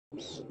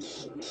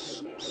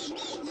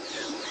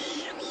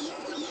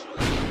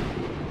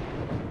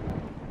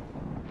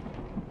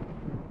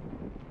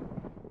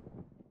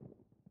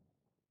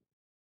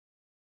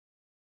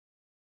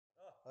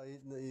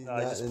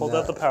I just pulled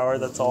out the power,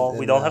 that's all.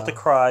 We don't have to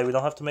cry, we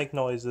don't have to make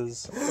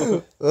noises.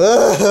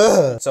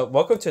 So,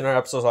 welcome to another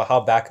episode of How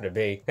Bad Could It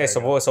Be? Hey, so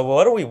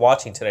what are we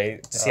watching today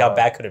to see how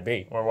bad could it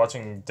be? We're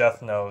watching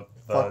Death Note,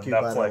 the Fuck you,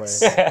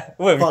 Netflix. by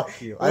the way.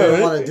 Fuck you. I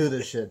don't want to do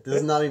this shit. This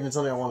is not even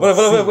something I want to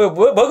see.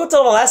 Wait. Welcome to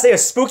the last day of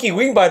Spooky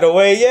Wing, by the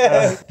way,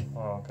 yeah.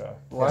 Oh, okay.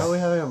 Why are we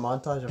having a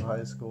montage of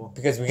high school?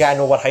 Because we gotta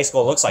know what high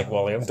school looks like,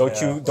 William. Don't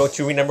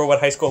you remember what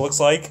high school looks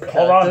like?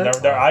 Hold on,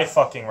 they're eye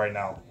fucking right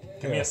now.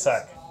 Give me a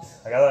sec.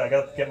 I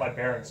gotta get my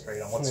bearings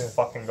straight on what's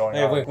fucking going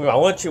on. Wait, I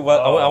want to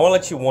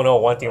let you know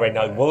one thing right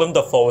now. Willem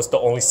Dafoe is the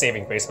only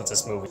saving grace with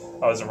this movie.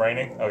 Oh, is it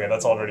raining? Okay,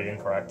 that's already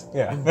incorrect.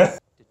 Yeah.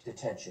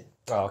 Detention.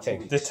 Oh, okay.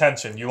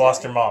 Detention. You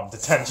lost your mom.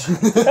 Detention.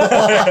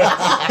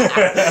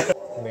 I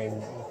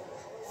mean,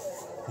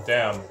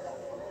 damn.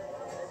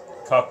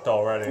 Cucked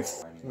already.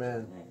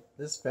 Man,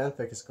 this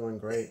fanfic is going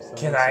great. So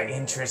Can I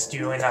interest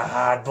you in a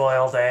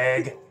hard-boiled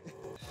egg?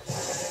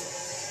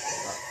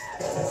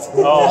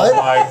 Oh What?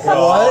 my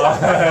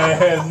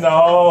god.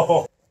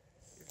 No.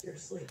 You're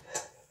asleep.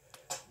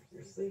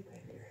 You're sleeping.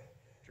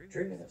 You're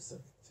dreaming of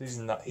something.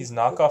 He's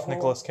knockoff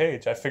Nicolas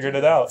Cage. I figured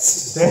it out. I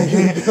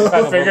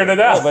I figured it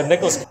out. but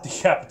Nicholas.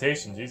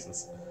 Decapitation,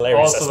 Jesus.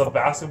 Hilarious. Also, the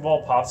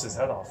basketball pops his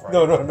head off, right?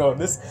 No.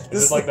 This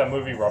Is it like that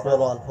movie Rubber?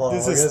 Hold on.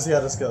 This We're is- gonna see how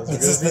this goes. We're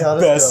this gonna is see the how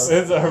best.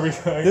 this goes. Are we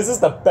going? This is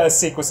the best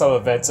sequence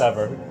of events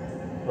ever,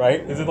 right?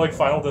 Is it like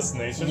Final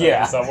Destination?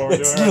 Yeah. Is that what we're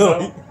it's doing right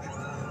literally- now?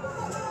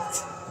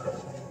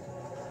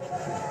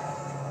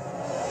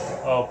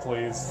 Oh,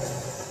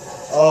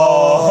 please.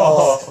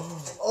 Oh.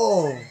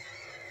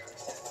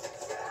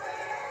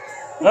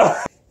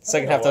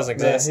 Second half doesn't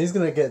Man, exist. he's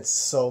gonna get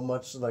so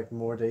much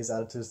more days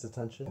added to his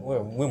detention.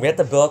 We have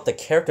to build up the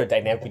character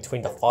dynamic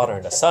between the father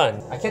and the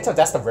son. I can't tell if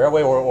that's the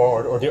railway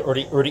or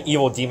the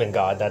evil demon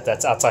god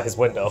that's outside his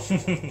window.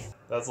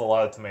 That's a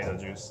lot of tomato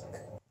juice.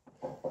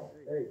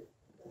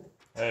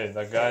 Hey,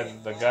 the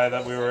guy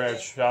that we were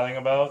shouting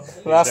about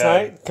Last he's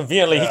dead.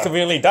 night, he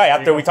conveniently died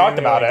after He we talked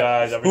about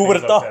conveniently it. died. Who would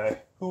have thought? Everything's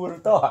okay. Who would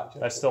have thought?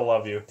 I still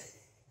love you.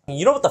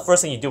 You know what the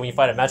first thing you do when you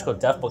find a magical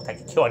death book that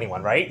can kill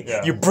anyone, right?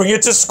 Yeah. You bring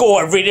it to school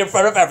and read it in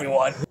front of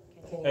everyone.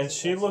 And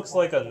she looks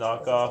like a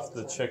knockoff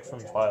the chick from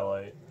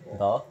Twilight.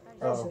 No.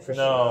 Oh,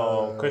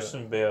 No,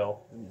 Christian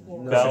Bale.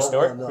 No, Bell?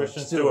 Stewart? no,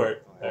 Christian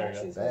Stewart. There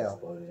you go. Bale.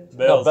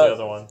 Bale's Bell- the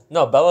other one.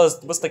 No, Bella's.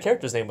 What's the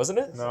character's name, wasn't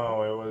it?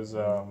 No, it was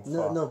No,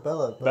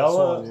 Bella?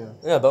 Bella. Swan,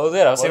 yeah. Yeah, Bella.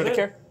 Yeah, that was the name of Was the it?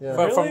 character. Yeah.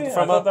 Really? I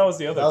thought that was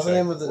the other That was the chick.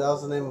 name of that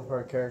was the name of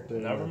her character.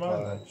 in Never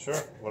mind Twilight. then. Sure,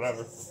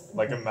 whatever.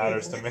 Like it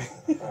matters to me.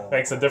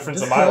 Makes a difference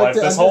in Just my life. correct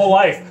it, This I'm whole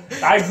life,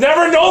 I've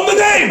never known the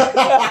name.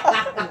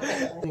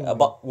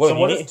 But So you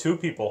what need- if two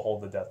people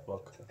hold the death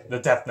book? The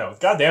death note.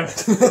 God damn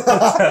it.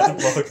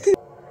 Death book.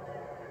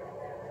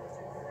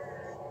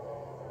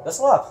 That's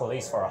a lot of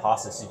police for a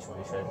hostage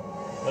situation.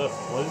 Ugh,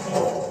 what is he?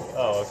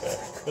 Oh, okay.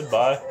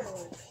 Goodbye.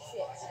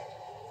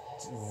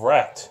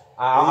 Wrecked.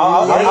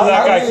 Where did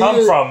that guy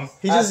come from?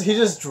 He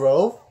just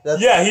drove.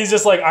 That's, Yeah, he's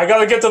just like, I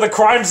gotta get to the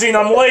crime scene,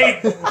 I'm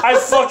late!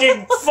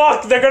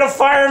 Fuck, they're gonna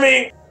fire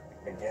me!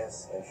 I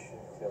guess I should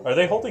feel. Are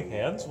they holding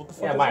hands? What the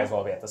fuck Yeah, is might that? as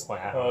well be at this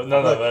point. No, Look,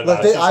 they're look,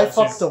 not. they She's- I she's-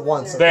 fucked it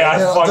once. They I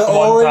fucked they're one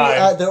already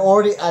time. they're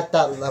already at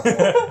that level.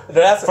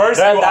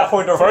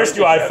 First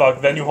you eye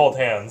fuck, then you hold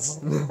hands.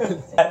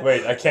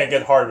 Wait, I can't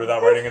get hard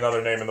without writing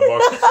another name in the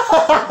book.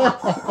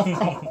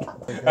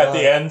 At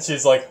the end,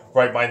 she's like,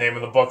 write my name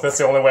in the book, that's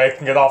the only way I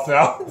can get off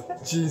now.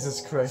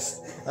 Jesus Christ!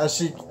 As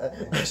she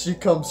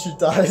comes, she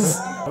dies.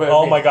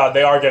 Oh my god,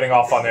 they are getting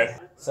off on it.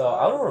 So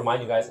I want to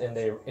remind you guys in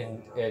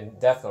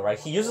Death Note, right?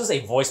 He uses a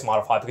voice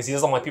modifier because he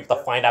doesn't want people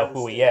to find out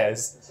who he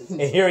is.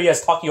 And here he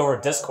is talking over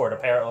Discord,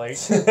 apparently.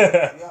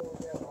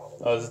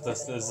 Oh, is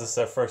this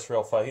their first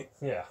real fight?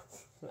 Yeah.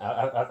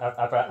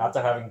 After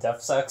having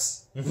death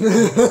sex.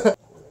 I'm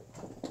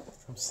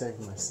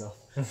saving myself.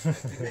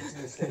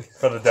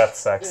 For the death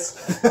sex.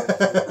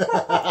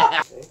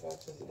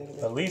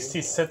 At least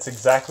he sits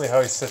exactly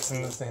how he sits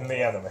in the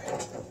anime.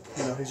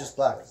 You know, he's just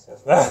black.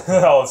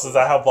 Oh, so is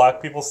that how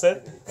black people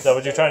sit? Is that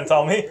what you're trying to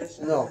tell me?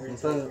 No, I'm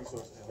trying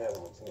to...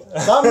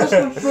 Stop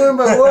misconstruing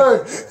my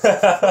word!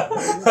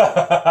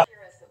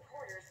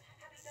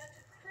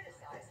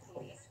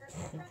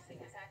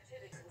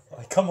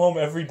 I come home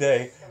every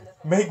day,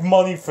 make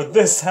money for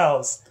this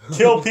house,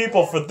 kill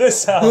people for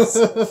this house.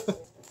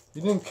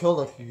 You didn't kill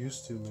like you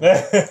used to,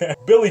 man.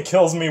 Billy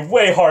kills me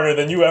way harder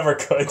than you ever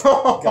could.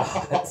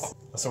 God.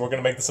 So we're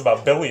gonna make this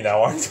about Billy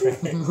now, aren't we?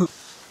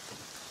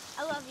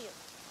 I love you.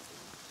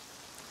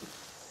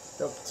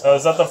 Oh,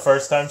 is that the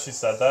first time she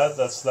said that?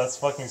 That's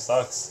fucking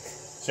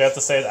sucks. She had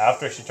to say it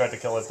after she tried to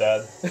kill his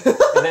dad.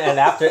 and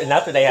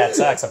after they had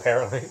sex,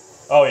 apparently.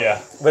 Oh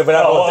yeah. But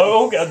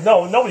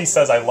No, nobody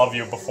says I love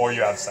you before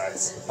you have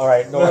sex. all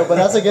right, No, but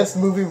that's against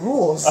movie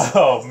rules.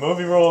 Oh,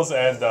 movie rules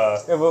and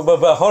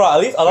but hold on. At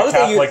least as long as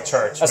Catholic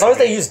Church. as long as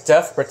they use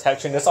death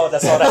protection, that's all.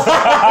 That's all.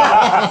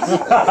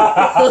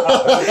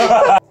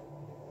 That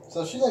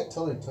So she like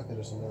totally took it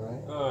or something,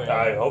 right? Oh, yeah.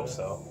 I hope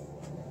so.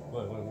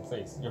 Wait,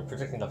 please, you're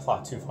predicting the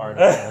plot too far in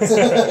advance.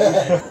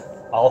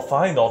 I'll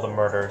find all the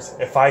murders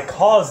if I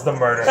cause the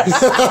murders.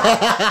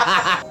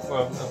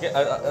 Well, okay,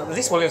 at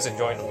least William's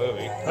enjoying the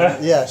movie.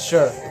 Yeah,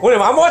 sure.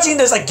 William, I'm watching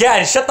this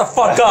again. Shut the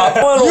fuck up.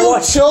 You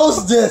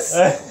chose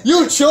this.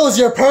 You chose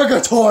your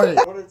purgatory.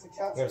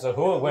 Okay, so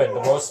who would win? The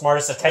most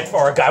smartest detective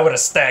or a guy with a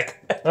stick?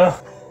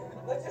 Let's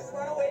just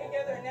run away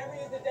together and never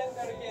use the death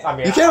note again. I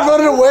mean, You can't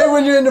run away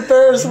when you're in the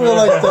Ferris wheel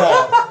like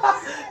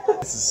that.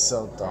 This is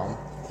so dumb.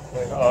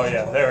 Oh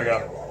yeah, there we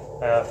go.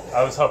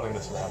 I was hoping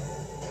this would happen.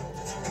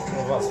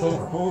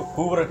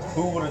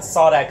 Who would have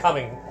saw that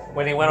coming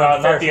when he went on the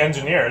Not Ferris the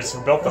engineers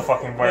who built the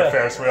fucking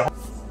Ferris wheel.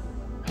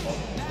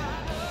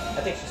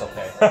 I think she's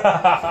okay.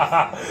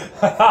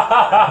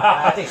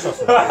 I think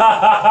she's okay.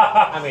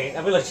 I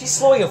mean, like, she's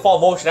slowing in slow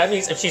motion. That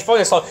means if she's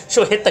slowing in slow,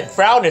 she'll hit the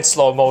ground in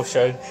slow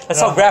motion.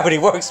 That's how gravity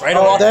works, right?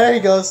 Oh, there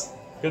he goes.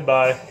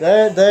 Goodbye.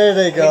 There they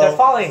I mean, go. they're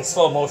following in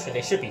slow motion.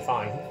 They should be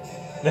fine,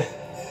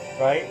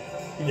 right?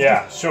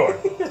 Yeah, sure.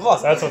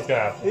 Plus, That's what's gonna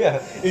happen. yeah.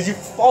 If you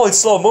fall in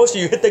slow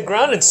motion, you hit the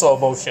ground in slow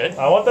motion.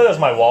 I want that as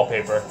my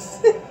wallpaper.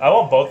 I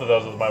want both of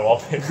those as my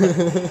wallpaper.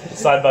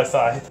 Side by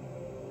side.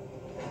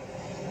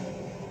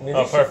 I mean,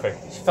 Oh,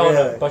 perfect. She found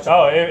Yeah. a bunch of.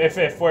 Oh,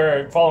 if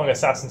we're following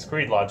Assassin's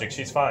Creed logic,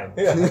 she's fine.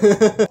 Yeah.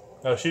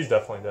 No, she's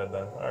definitely dead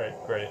then. Alright,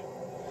 great.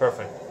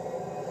 Perfect.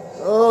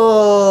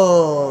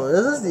 Oh,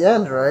 this is the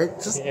end, right?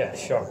 Just Yeah,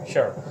 sure.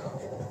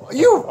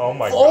 you. Oh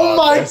my god. Oh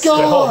my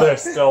God.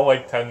 There's still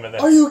like 10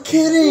 minutes. Are you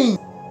kidding?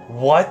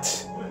 What?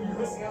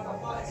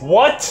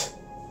 What?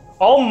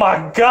 Oh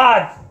my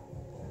god!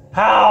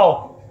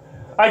 How?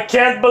 I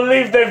can't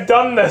believe they've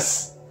done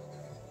this!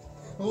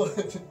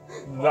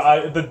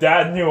 The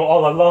dad knew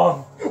all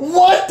along.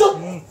 What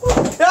the?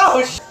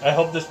 Oh, I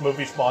hope this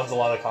movie spawns a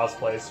lot of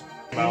cosplays.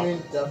 You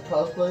mean death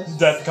cosplays?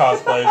 Death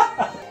cosplays.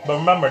 But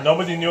remember,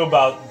 nobody knew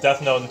about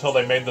Death Note until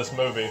they made this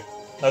movie.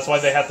 That's why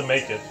they had to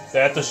make it. They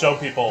had to show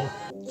people.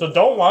 So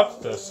don't watch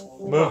this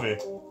movie.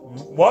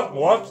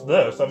 Watch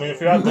this. I mean,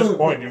 if you're at this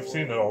point, you've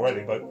seen it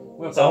already, but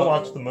don't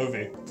watch the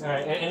movie.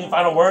 Alright, any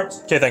final words?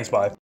 Okay, thanks,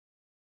 bye.